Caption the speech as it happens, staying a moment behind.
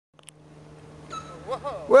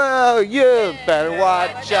Well, you better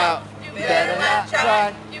watch out. You better not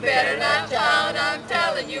try. You better not pout. I'm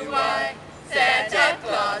telling you why. Santa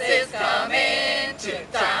Claus is coming to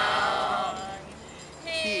town.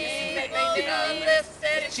 He's making a list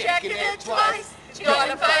and checking it twice.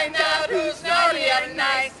 Gonna find out who's naughty and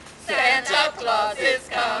nice. Santa Claus is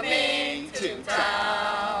coming to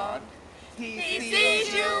town. He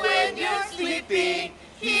sees you when you're sleeping.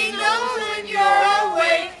 He knows when you're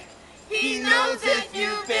awake. He knows if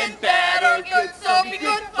you've been bad or good, so be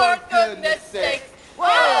good for goodness sake.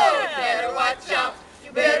 Whoa, you better watch out.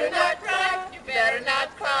 You better not cry. You better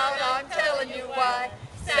not cry. I'm telling you why.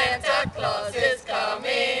 Santa Claus is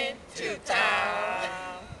coming to town.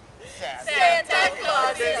 Santa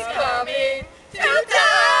Claus is coming to town.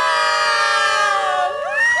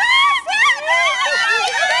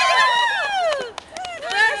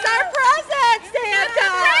 Where's our present, Santa?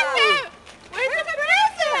 Where's the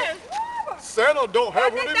present? Santa don't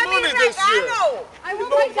have any money this year. I want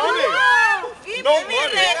No my money. Give No me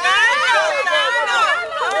money. No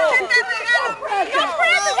present.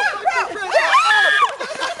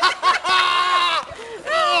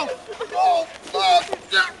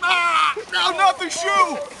 No, not the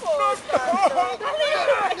shoe.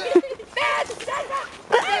 Bad Santa.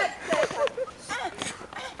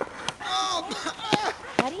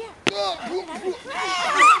 Maria.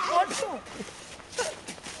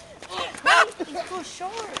 It's too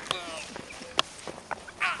short.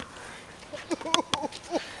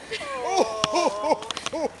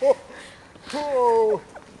 Oh,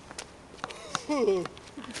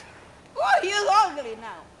 he's ugly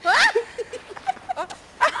now.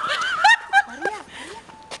 María.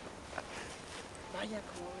 Vaya,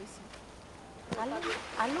 como dice.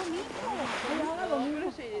 Hazlo mismo. Haga lo mismo.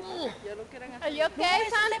 Ya lo quieren hacer. Are you okay,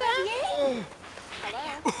 Santa?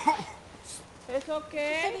 ¿Es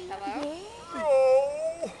okay?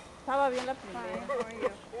 Estaba bien la primera.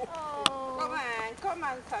 Come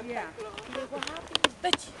on, Santa Claus.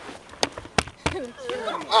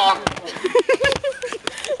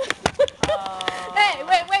 Hey,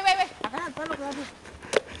 wait. Agarra el palo que va a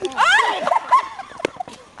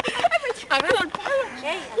Agarra el palo.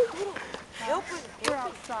 Hey, Arturo. We're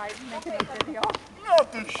outside making a video. Not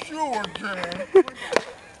the shoe again.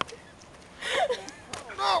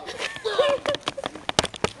 No.